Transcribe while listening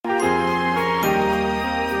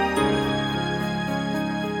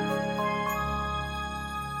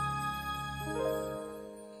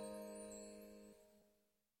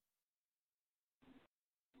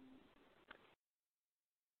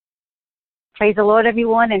Praise the Lord,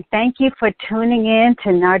 everyone, and thank you for tuning in to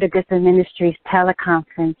Narda Goodson Ministries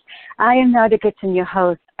teleconference. I am Narda Goodson, your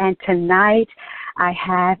host, and tonight I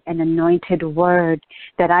have an anointed word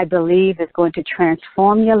that I believe is going to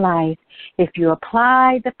transform your life if you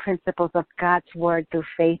apply the principles of God's word through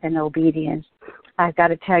faith and obedience. I've got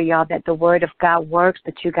to tell y'all that the word of God works,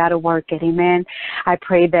 but you got to work it. Amen. I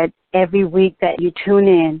pray that every week that you tune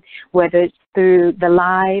in, whether it's through the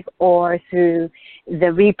live or through the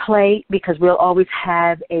replay, because we'll always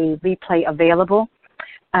have a replay available,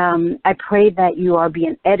 I pray that you are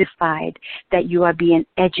being edified, that you are being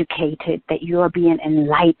educated, that you are being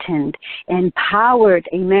enlightened, empowered,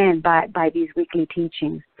 amen, by these weekly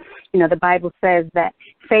teachings. You know, the Bible says that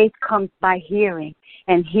faith comes by hearing,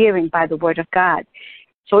 and hearing by the word of God.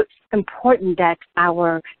 So it's important that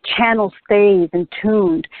our channel stays in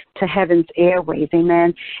tuned to heaven's airways,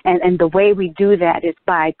 amen. And the way we do that is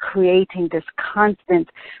by creating this constant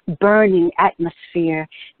burning atmosphere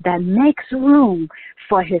that makes room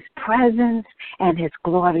for his presence and his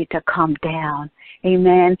glory to come down.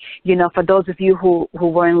 Amen. You know, for those of you who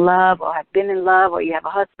were in love or have been in love, or you have a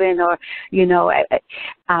husband, or, you know,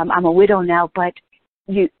 I'm a widow now, but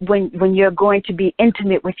when you're going to be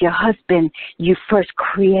intimate with your husband, you first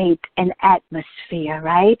create an atmosphere,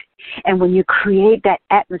 right? And when you create that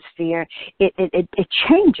atmosphere, it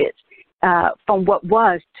changes from what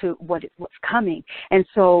was to what's coming. And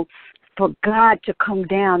so for God to come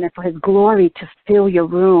down and for his glory to fill your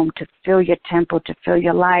room, to fill your temple, to fill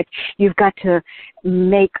your life, you've got to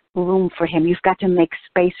make room for him. You've got to make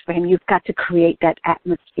space for him. You've got to create that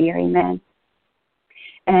atmosphere, amen.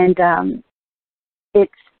 And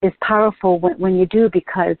it's powerful when you do,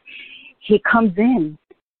 because he comes in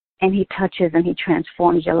and he touches and he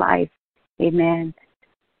transforms your life. Amen.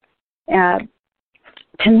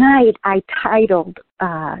 Tonight I titled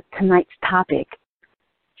tonight's topic,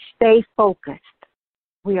 Stay Focused.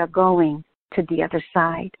 We are going to the other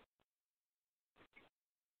side.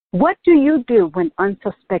 What do you do when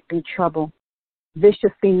unsuspecting trouble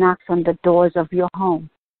viciously knocks on the doors of your home?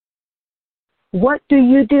 What do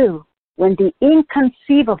you do when the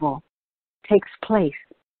inconceivable takes place,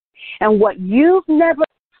 and what you've never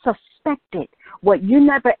suspected, what you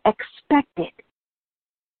never expected,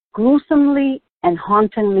 gruesomely and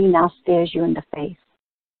hauntingly now stares you in the face?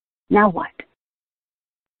 Now what?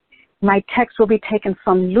 My text will be taken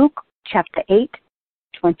from Luke chapter 8,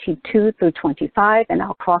 22 through 25, and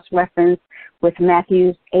I'll cross-reference with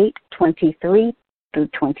Matthew 8, 23 through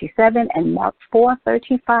 27, and Mark 4,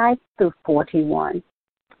 35 through 41.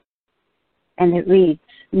 And it reads,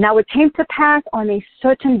 Now it came to pass on a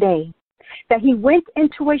certain day that he went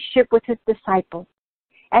into a ship with his disciples,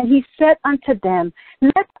 and he said unto them,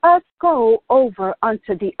 Let us go over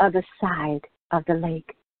unto the other side of the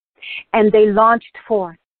lake. And they launched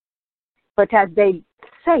forth. But as they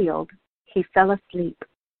sailed, he fell asleep.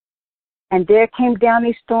 And there came down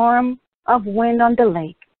a storm of wind on the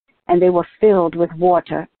lake, and they were filled with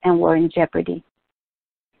water and were in jeopardy.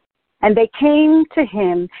 And they came to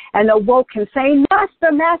him and awoke him, saying,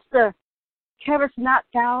 Master, Master, carest not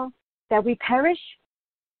thou that we perish?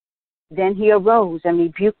 Then he arose and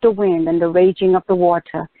rebuked the wind and the raging of the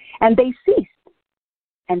water, and they ceased,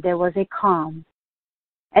 and there was a calm.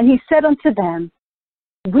 And he said unto them,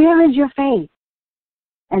 Where is your faith?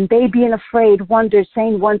 And they, being afraid, wondered,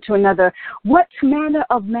 saying one to another, What manner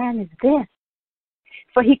of man is this?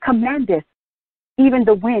 For he commandeth even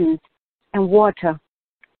the winds and water,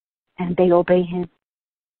 and they obey him.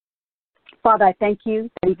 Father, I thank you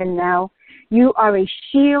that even now you are a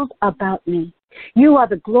shield about me. You are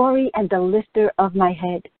the glory and the lifter of my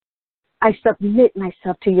head. I submit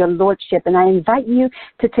myself to your lordship, and I invite you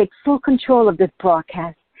to take full control of this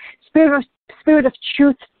broadcast. Spirit of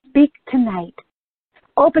truth, speak tonight.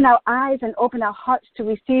 Open our eyes and open our hearts to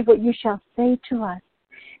receive what you shall say to us.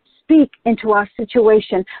 Speak into our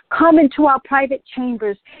situation. Come into our private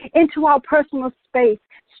chambers, into our personal space.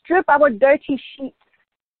 Strip our dirty sheets,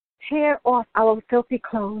 tear off our filthy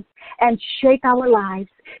clothes, and shake our lives.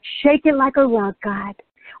 Shake it like a rug, God.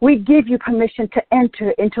 We give you permission to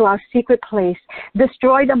enter into our secret place.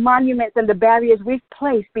 Destroy the monuments and the barriers we've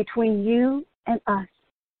placed between you and us.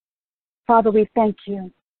 Father, we thank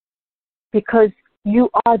you because you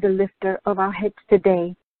are the lifter of our heads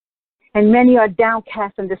today. And many are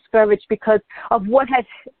downcast and discouraged because of what has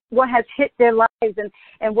hit their lives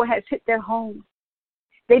and what has hit their homes.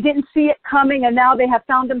 They didn't see it coming, and now they have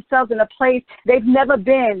found themselves in a place they've never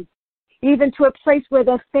been, even to a place where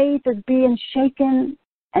their faith is being shaken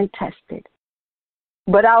and tested.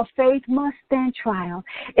 But our faith must stand trial.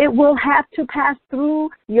 It will have to pass through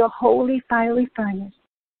your holy fiery furnace.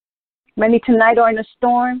 Many tonight are in a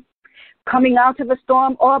storm, coming out of a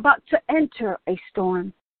storm or about to enter a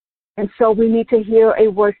storm. And so we need to hear a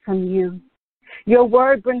word from you. Your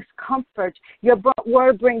word brings comfort. Your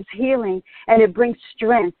word brings healing, and it brings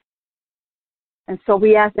strength. And so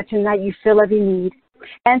we ask that tonight you fill every need.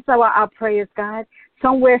 Answer our prayers, God.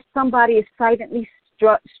 Somewhere somebody is silently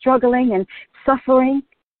struggling and suffering.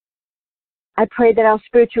 I pray that our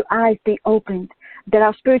spiritual eyes be opened, that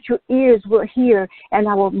our spiritual ears will hear, and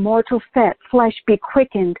our mortal flesh be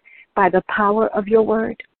quickened by the power of your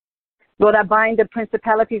word. Lord, I bind the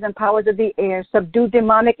principalities and powers of the air, subdue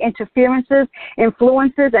demonic interferences,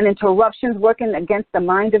 influences, and interruptions working against the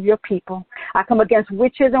mind of your people. I come against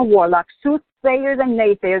witches and warlocks, soothsayers and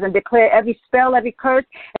naysayers, and declare every spell, every curse,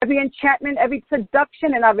 every enchantment, every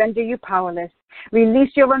seduction, and I render you powerless.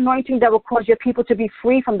 Release your anointing that will cause your people to be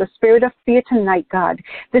free from the spirit of fear tonight, God.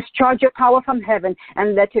 Discharge your power from heaven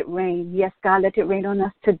and let it rain. Yes, God, let it rain on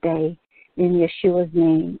us today. In Yeshua's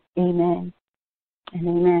name, amen and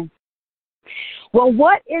amen. Well,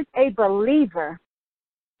 what is a believer,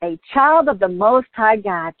 a child of the Most High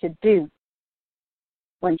God, to do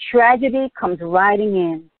when tragedy comes riding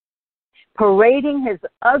in, parading his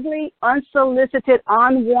ugly, unsolicited,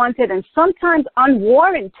 unwanted, and sometimes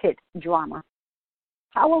unwarranted drama?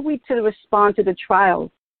 How are we to respond to the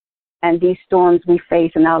trials and these storms we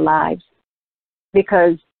face in our lives?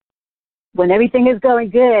 Because when everything is going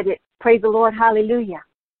good, praise the Lord, hallelujah.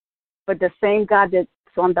 But the same God that's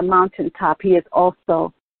on the mountaintop, he is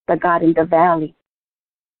also the God in the valley.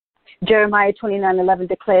 Jeremiah 29:11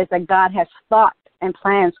 declares that God has thoughts and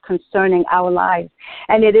plans concerning our lives,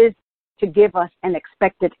 and it is to give us an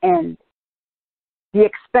expected end. The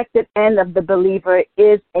expected end of the believer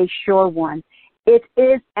is a sure one. It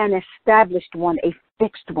is an established one, a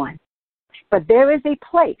fixed one. But there is a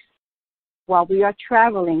place while we are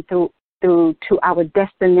traveling through to our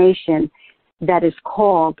destination that is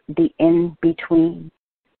called the in-between.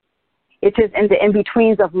 It is in the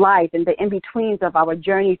in-betweens of life, in the in-betweens of our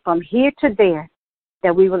journey from here to there,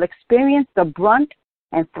 that we will experience the brunt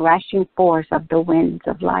and thrashing force of the winds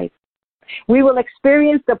of life. We will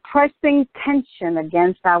experience the pressing tension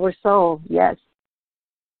against our soul, yes.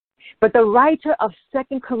 But the writer of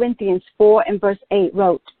 2 Corinthians 4 and verse 8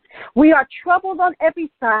 wrote, "We are troubled on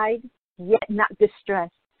every side, yet not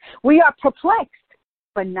distressed. We are perplexed,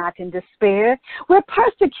 but not in despair. We're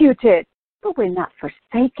persecuted, but we're not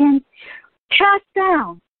forsaken. Cast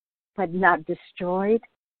down, but not destroyed."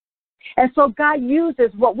 And so God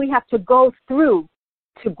uses what we have to go through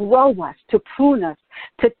to grow us, to prune us,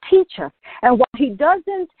 to teach us. And while he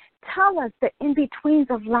doesn't tell us the in-betweens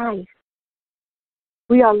of life,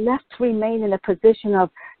 we are left to remain in a position of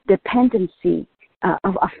dependency,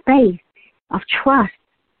 of faith, of trust.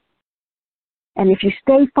 And if you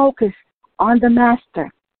stay focused on the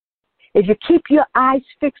Master, if you keep your eyes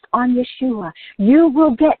fixed on Yeshua, you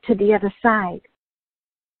will get to the other side.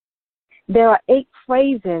 There are 8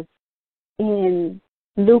 phrases in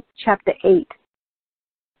Luke chapter 8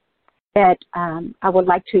 that I would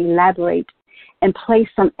like to elaborate and place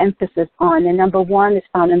some emphasis on. And number 1 is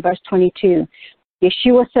found in verse 22.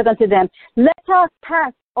 Yeshua said unto them, "Let us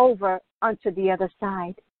pass over unto the other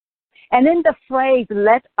side." And in the phrase,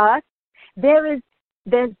 "let us," there's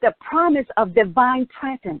the promise of divine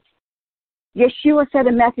presence. Yeshua said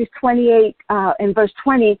in Matthew 28, in verse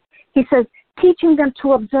 20, he says, "Teaching them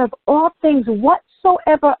to observe all things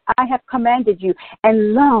whatsoever I have commanded you.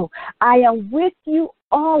 And lo, I am with you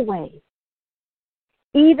always,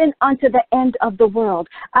 even unto the end of the world.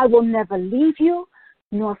 I will never leave you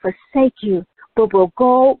nor forsake you, but will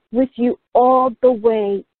go with you all the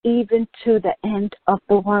way, even to the end of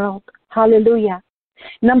the world." Hallelujah.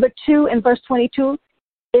 Number 2, in verse 22,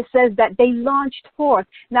 it says that they launched forth.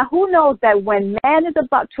 Now, who knows that when man is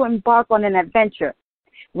about to embark on an adventure,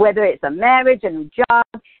 whether it's a marriage, a new job,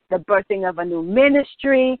 the birthing of a new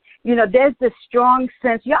ministry, there's this strong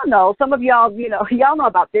sense. Y'all know, some of y'all, y'all know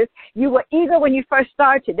about this. You were eager when you first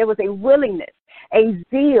started. There was a willingness, a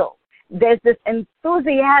zeal. There's this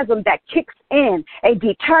enthusiasm that kicks in, a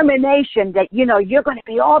determination that, you're going to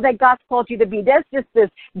be all that God's called you to be. There's just this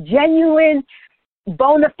genuine,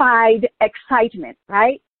 bona fide excitement,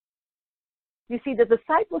 right? You see, the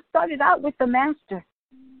disciples started out with the Master.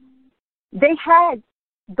 They had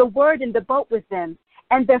the word in the boat with them,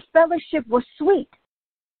 and their fellowship was sweet.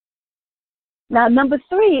 Now, number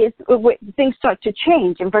 3 is where things start to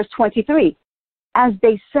change in verse 23, as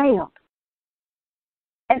they sailed.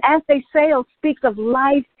 And as they sailed speaks of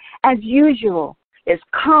life as usual. It's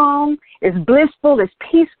calm, it's blissful, it's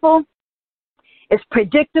peaceful, it's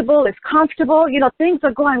predictable, it's comfortable. Things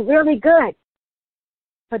are going really good.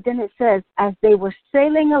 But then it says, as they were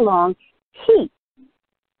sailing along, he,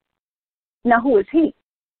 Now, who is he?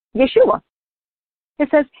 Yeshua. It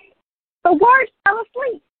says, the Word fell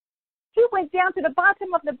asleep. He went down to the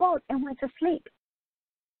bottom of the boat and went to sleep.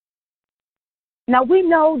 Now, we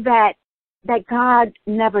know that God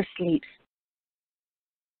never sleeps.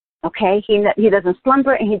 Okay? He doesn't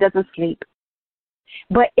slumber and he doesn't sleep.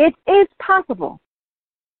 But it is possible,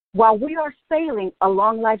 while we are sailing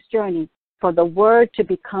along life's journey, for the Word to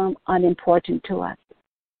become unimportant to us.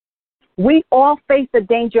 We all face the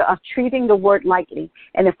danger of treating the Word lightly.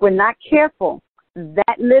 And if we're not careful,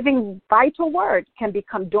 that living, vital Word can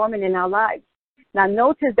become dormant in our lives. Now,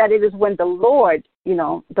 notice that it is when the Lord,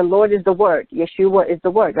 the Lord is the Word. Yeshua is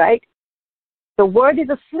the Word, right? The Word is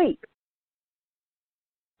asleep.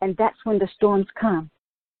 And that's when the storms come.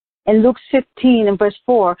 In Luke 15 and verse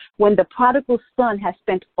 4, when the prodigal son had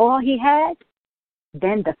spent all he had,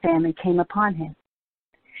 then the famine came upon him.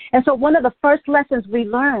 And so one of the first lessons we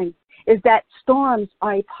learn is that storms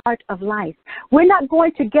are a part of life. We're not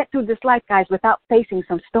going to get through this life, guys, without facing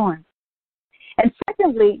some storms. And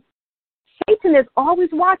secondly, Satan is always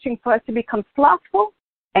watching for us to become slothful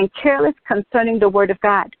and careless concerning the Word of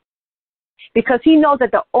God, because he knows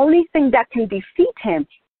that the only thing that can defeat him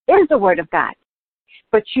is the Word of God.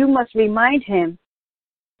 But you must remind him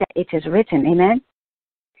that it is written. Amen.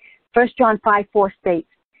 1 John 5:4 states,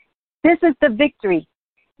 this is the victory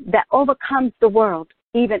that overcomes the world,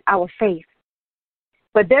 even our faith.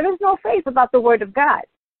 But there is no faith without the Word of God.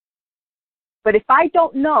 But if I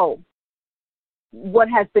don't know what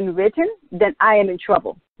has been written, then I am in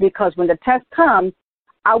trouble. Because when the test comes,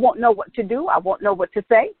 I won't know what to do. I won't know what to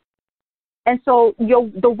say. And so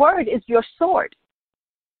the Word is your sword.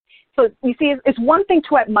 So you see, it's one thing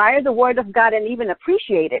to admire the Word of God and even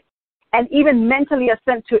appreciate it, and even mentally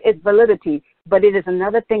assent to its validity. But it is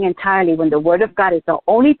another thing entirely when the Word of God is the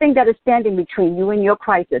only thing that is standing between you and your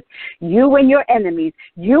crisis, you and your enemies,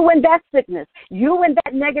 you and that sickness, you and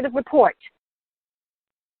that negative report.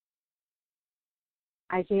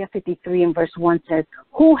 Isaiah 53 and verse 1 says,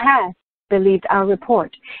 who has believed our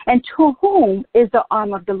report? And to whom is the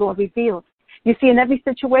arm of the Lord revealed? You see, in every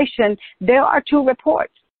situation, there are two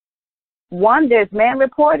reports. One, there's man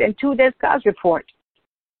report, and two, there's God's report.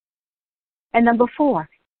 And number 4,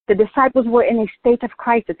 the disciples were in a state of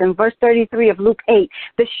crisis. In verse 33 of Luke 8,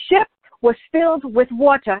 the ship was filled with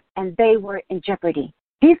water, and they were in jeopardy.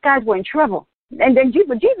 These guys were in trouble. And then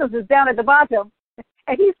Jesus is down at the bottom,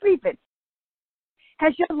 and he's sleeping.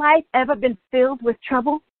 Has your life ever been filled with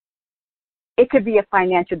trouble? It could be a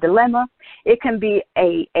financial dilemma. It can be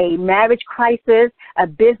a marriage crisis, a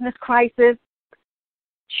business crisis,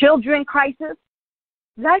 children crisis.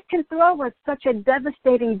 Life can throw us such a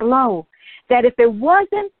devastating blow that if it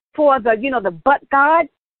wasn't for the but God,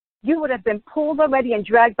 you would have been pulled already and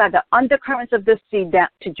dragged by the undercurrents of the sea down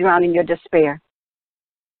to drown in your despair.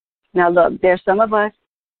 Now look, there's some of us,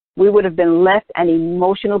 we would have been left an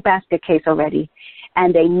emotional basket case already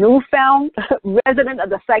and a newfound resident of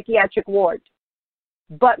the psychiatric ward.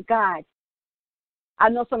 But God. I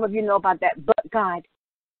know some of you know about that, but God.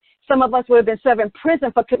 Some of us would have been serving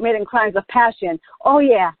prison for committing crimes of passion. Oh,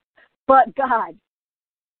 yeah, but God.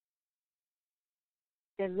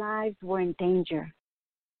 Their lives were in danger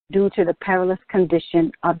due to the perilous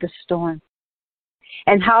condition of the storm.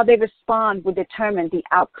 And how they respond will determine the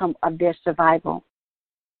outcome of their survival.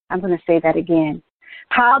 I'm going to say that again.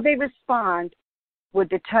 How they respond will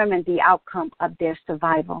determine the outcome of their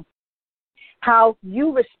survival. How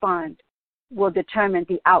you respond will determine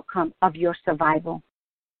the outcome of your survival.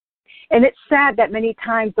 And it's sad that many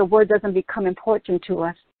times the Word doesn't become important to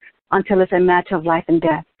us until it's a matter of life and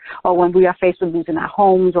death, or when we are faced with losing our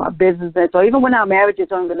homes or our businesses, or even when our marriages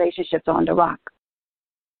or relationships are on the rock.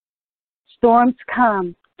 Storms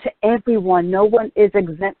come to everyone. No one is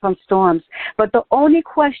exempt from storms. But the only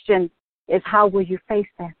question is, how will you face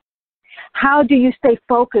them? How do you stay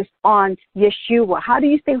focused on Yeshua? How do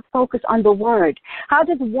you stay focused on the Word? How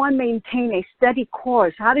does one maintain a steady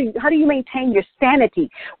course? How do you maintain your sanity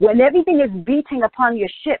when everything is beating upon your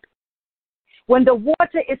ship? When the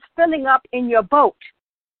water is filling up in your boat?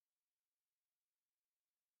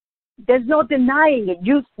 There's no denying it.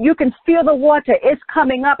 You can feel the water. It's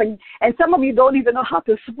coming up. And some of you don't even know how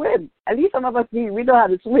to swim. At least some of us, we know how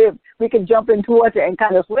to swim. We can jump into water and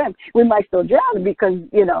kind of swim. We might still drown because,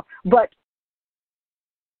 but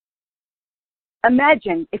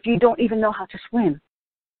imagine if you don't even know how to swim.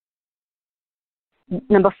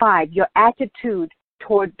 Number 5, your attitude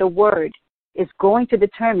toward the Word is going to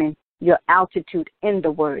determine your altitude in the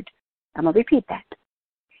Word. I'm going to repeat that.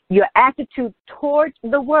 Your attitude toward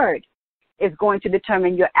the Word is going to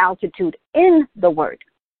determine your altitude in the Word.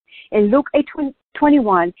 In Luke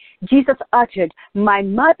 8:21, Jesus uttered, "My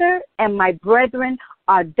mother and my brethren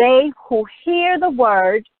are they who hear the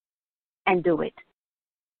word and do it."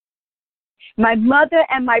 My mother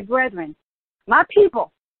and my brethren, my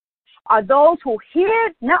people, are those who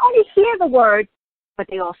not only hear the word, but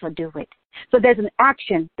they also do it. So there's an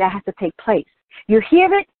action that has to take place. You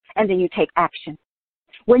hear it, and then you take action.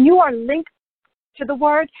 When you are linked to the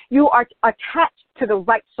word, you are attached to the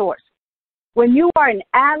right source. When you are an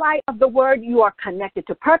ally of the word, you are connected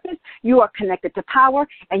to purpose, you are connected to power,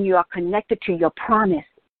 and you are connected to your promise.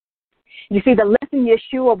 You see, the lesson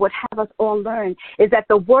Yeshua would have us all learn is that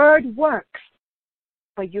the word works,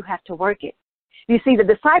 but you have to work it. You see, the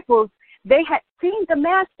disciples, they had seen the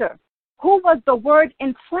master, who was the word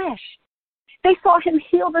in flesh. They saw him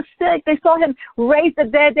heal the sick. They saw him raise the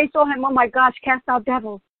dead. They saw him, oh my gosh, cast out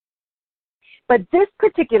devils. But this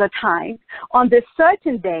particular time, on this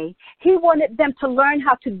certain day, he wanted them to learn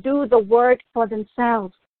how to do the word for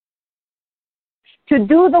themselves. To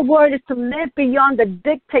do the word is to live beyond the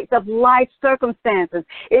dictates of life circumstances.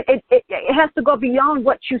 It has to go beyond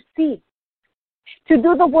what you see. To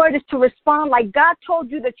do the word is to respond like God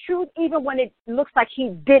told you the truth, even when it looks like he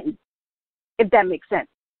didn't, if that makes sense.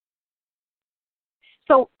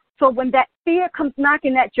 So when that fear comes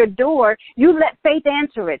knocking at your door, you let faith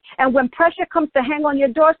answer it. And when pressure comes to hang on your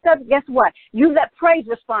doorstep, guess what? You let praise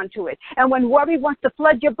respond to it. And when worry wants to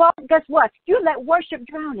flood your boat, guess what? You let worship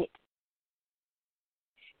drown it.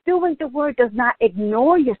 Doing the word does not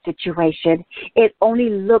ignore your situation. It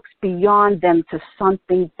only looks beyond them to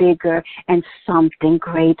something bigger and something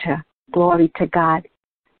greater. Glory to God.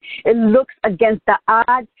 It looks against the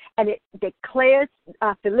odds, and it declares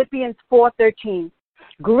Philippians 4:13.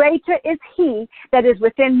 Greater is he that is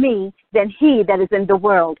within me than he that is in the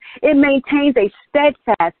world. It maintains a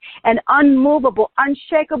steadfast and unmovable,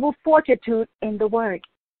 unshakable fortitude in the word.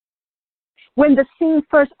 When the scene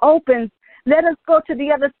first opens, let us go to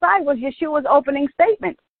the other side was Yeshua's opening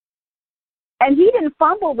statement. And he didn't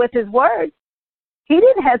fumble with his words. He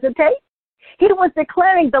didn't hesitate. He was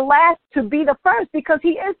declaring the last to be the first because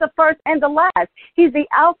he is the first and the last. He's the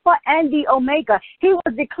Alpha and the Omega. He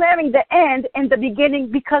was declaring the end and the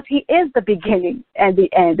beginning because he is the beginning and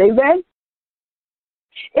the end. Amen?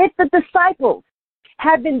 If the disciples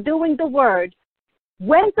had been doing the word,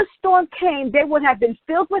 when the storm came, they would have been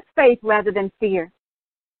filled with faith rather than fear.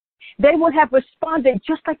 They would have responded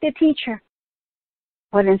just like their teacher.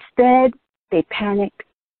 But instead, they panicked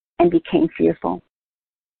and became fearful.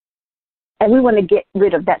 And we want to get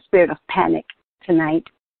rid of that spirit of panic tonight.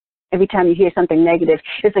 Every time you hear something negative,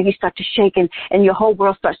 it's like you start to shake and your whole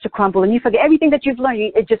world starts to crumble and you forget everything that you've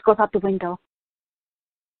learned. It just goes out the window.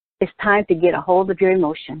 It's time to get a hold of your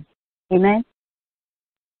emotions. Amen?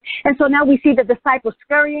 And so now we see the disciples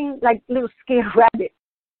scurrying like little scared rabbits.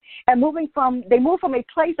 And they move from a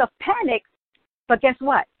place of panic, but guess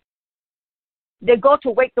what? They go to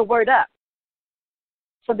wake the word up.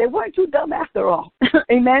 So they weren't too dumb after all.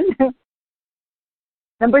 Amen?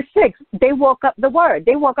 Number 6, they woke up the word.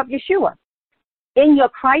 They woke up Yeshua. In your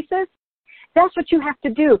crisis, that's what you have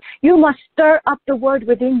to do. You must stir up the word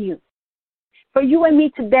within you. For you and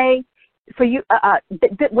me today,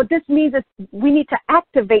 what this means is we need to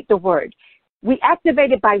activate the word. We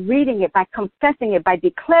activate it by reading it, by confessing it, by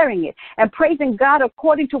declaring it, and praising God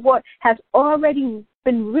according to what has already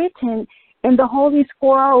been written in the Holy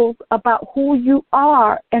Scrolls about who you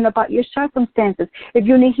are and about your circumstances. If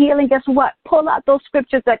you need healing, guess what? Pull out those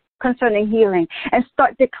scriptures that concerning healing and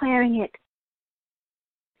start declaring it.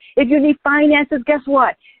 If you need finances, guess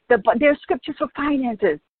what? There are scriptures for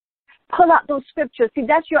finances. Pull out those scriptures. See,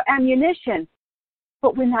 that's your ammunition,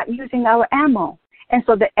 but we're not using our ammo. And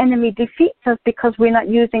so the enemy defeats us because we're not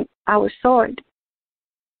using our sword.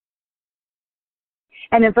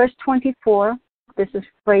 And in verse 24, this is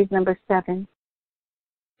phrase number 7.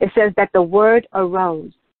 It says that the word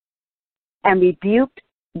arose and rebuked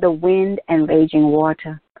the wind and raging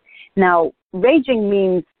water. Now, raging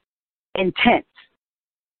means intense.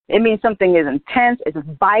 It means something is intense, it's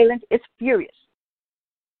violent, it's furious.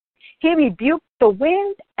 He rebuked the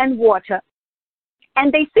wind and water,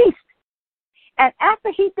 and they ceased. And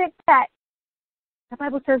after he did that, the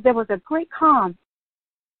Bible says there was a great calm.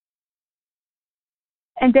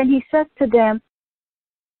 And then he says to them,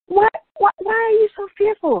 why are you so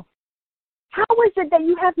fearful? How is it that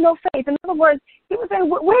you have no faith? In other words, he was saying,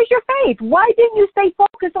 where's your faith? Why didn't you stay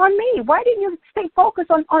focused on me? Why didn't you stay focused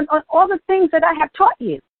on all the things that I have taught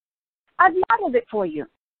you? I've modeled it for you.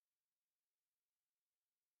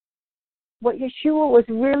 What Yeshua was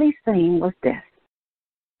really saying was this.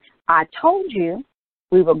 I told you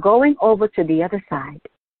we were going over to the other side.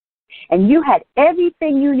 And you had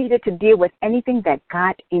everything you needed to deal with anything that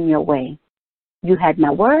got in your way. You had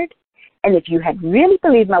my word, and if you had really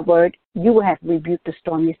believed my word, you would have rebuked the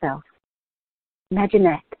storm yourself. Imagine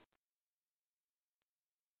that.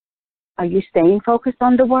 Are you staying focused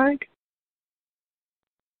on the word?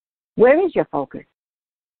 Where is your focus?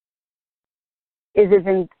 Is it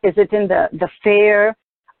in the fair,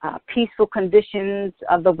 peaceful conditions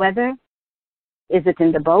of the weather? Is it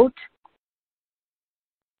in the boat?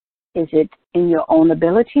 Is it in your own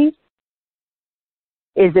abilities?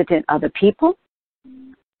 Is it in other people?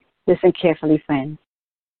 Listen carefully, friends,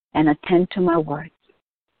 and attend to my words.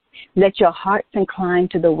 Let your hearts incline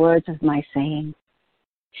to the words of my saying.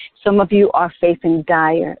 Some of you are facing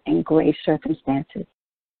dire and grave circumstances.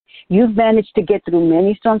 You've managed to get through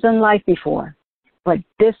many storms in life before, but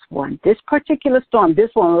this one, this particular storm,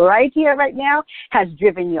 this one right here, right now, has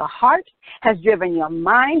driven your heart, has driven your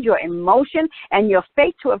mind, your emotion, and your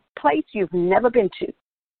faith to a place you've never been to,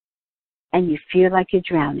 and you feel like you're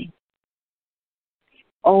drowning.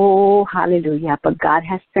 Oh, hallelujah, but God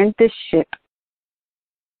has sent this ship.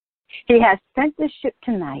 He has sent this ship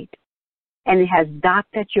tonight, and it has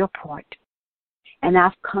docked at your port, and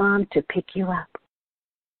I've come to pick you up.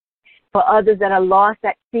 For others that are lost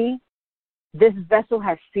at sea, this vessel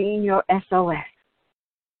has seen your SOS.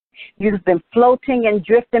 You've been floating and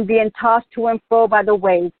drifting, being tossed to and fro by the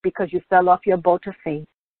waves because you fell off your boat of faith.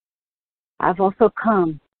 I've also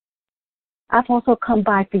come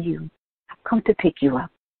by for you. I've come to pick you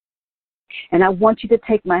up. And I want you to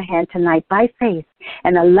take my hand tonight by faith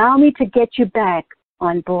and allow me to get you back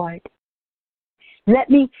on board. Let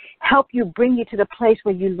me help you, bring you to the place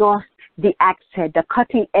where you lost the axe head, the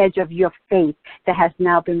cutting edge of your faith that has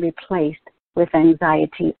now been replaced with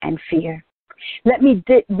anxiety and fear. Let me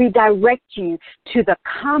redirect you to the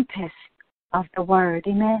compass of the word.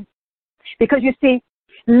 Amen. Because you see,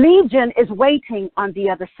 Legion is waiting on the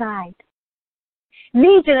other side.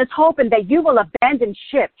 Legion is hoping that you will abandon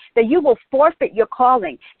ship, that you will forfeit your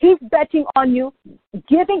calling. He's betting on you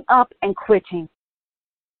giving up and quitting.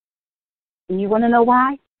 And you want to know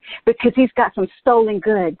why? Because he's got some stolen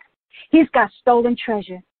goods. He's got stolen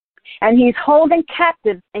treasure. And he's holding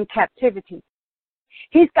captives in captivity.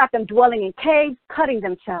 He's got them dwelling in caves, cutting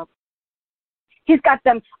themselves. He's got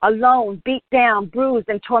them alone, beat down, bruised,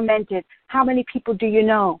 and tormented. How many people do you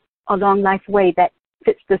know along life's way that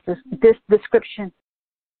fits this description?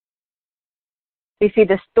 You see,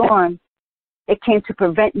 the storm, it came to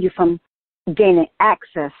prevent you from gaining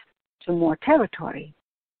access to more territory.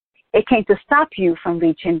 It came to stop you from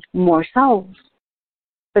reaching more souls.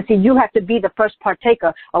 But see, you have to be the first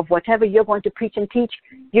partaker of whatever you're going to preach and teach.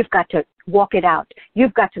 You've got to walk it out.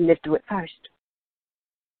 You've got to live through it first.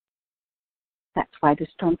 That's why the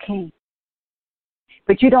storm came.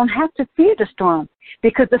 But you don't have to fear the storm,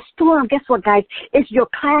 because the storm, guess what, guys? It's your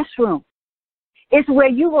classroom. It's where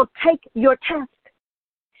you will take your test.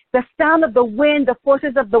 The sound of the wind, the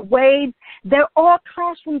forces of the waves, they're all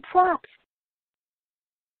classroom props.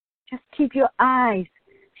 Just keep your eyes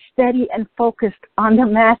steady and focused on the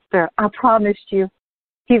Master. I promised you.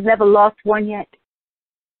 He's never lost one yet.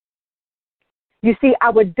 You see,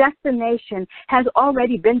 our destination has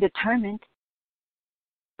already been determined.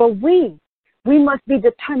 But we must be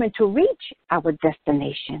determined to reach our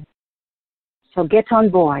destination. So get on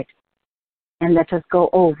board and let us go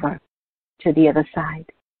over to the other side.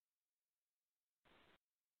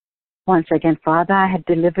 Once again, Father, I have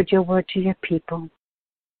delivered your word to your people.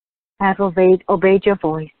 I have obeyed your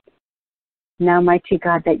voice. Now, mighty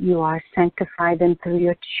God, that you are, sanctify them through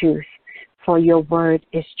your truth, for your word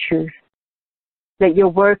is truth. Let your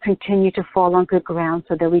word continue to fall on good ground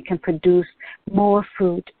so that we can produce more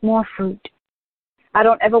fruit, more fruit. I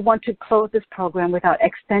don't ever want to close this program without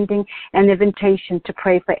extending an invitation to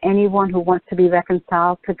pray for anyone who wants to be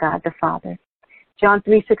reconciled to God the Father. John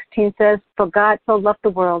 3:16 says, "For God so loved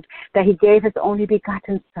the world that he gave his only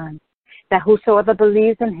begotten Son, that whosoever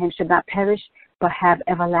believes in him should not perish but have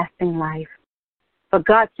everlasting life. For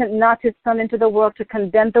God sent not his Son into the world to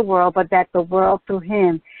condemn the world, but that the world through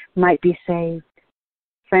him might be saved."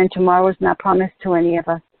 Friend, tomorrow is not promised to any of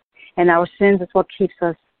us, and our sins is what keeps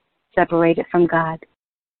us separated from God.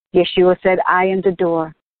 Yeshua said, "I am the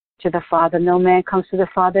door to the Father. No man comes to the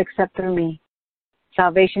Father except through me."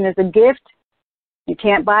 Salvation is a gift. You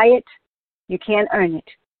can't buy it. You can't earn it.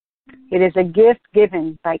 It is a gift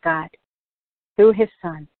given by God through his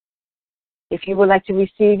Son. If you would like to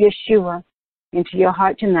receive Yeshua into your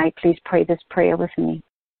heart tonight, please pray this prayer with me.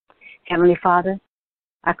 Heavenly Father,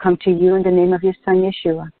 I come to you in the name of your Son,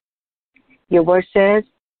 Yeshua. Your word says,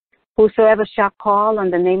 "Whosoever shall call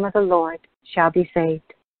on the name of the Lord shall be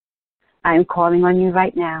saved." I am calling on you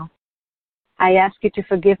right now I ask you to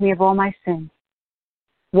forgive me of all my sins.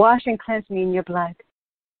 Wash and cleanse me in your blood.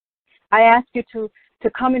 I ask you to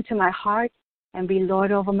come into my heart and be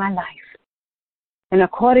Lord over my life. And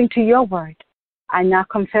according to your word, I now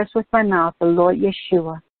confess with my mouth the Lord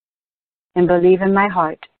Yeshua and believe in my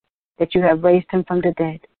heart that you have raised him from the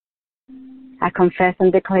dead. I confess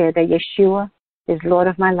and declare that Yeshua is Lord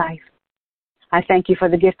of my life. I thank you for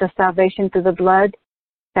the gift of salvation through the blood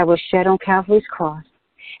that was shed on Calvary's cross.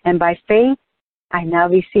 And by faith, I now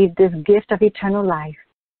receive this gift of eternal life.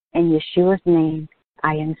 In Yeshua's name,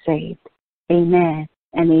 I am saved. Amen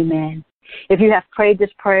and amen. If you have prayed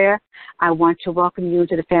this prayer, I want to welcome you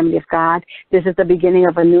into the family of God. This is the beginning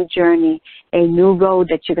of a new journey, a new road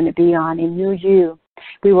that you're going to be on, a new you.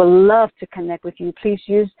 We would love to connect with you. Please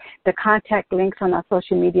use the contact links on our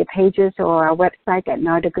social media pages or our website at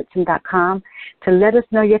nardagoodson.com to let us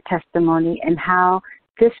know your testimony and how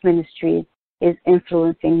this ministry is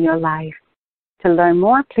influencing your life. To learn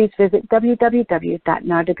more, please visit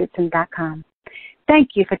www.nardagoodson.com.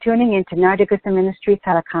 Thank you for tuning in to Narda Goodson Ministries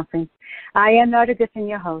Teleconference. I am Narda Goodson,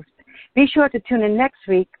 your host. Be sure to tune in next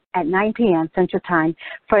week at 9 p.m. Central Time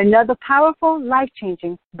for another powerful,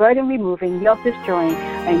 life-changing, burden-removing, yoke-destroying,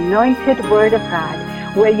 anointed Word of God,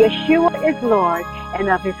 where Yeshua is Lord, and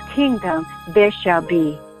of his kingdom there shall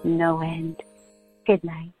be no end. Good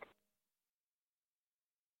night.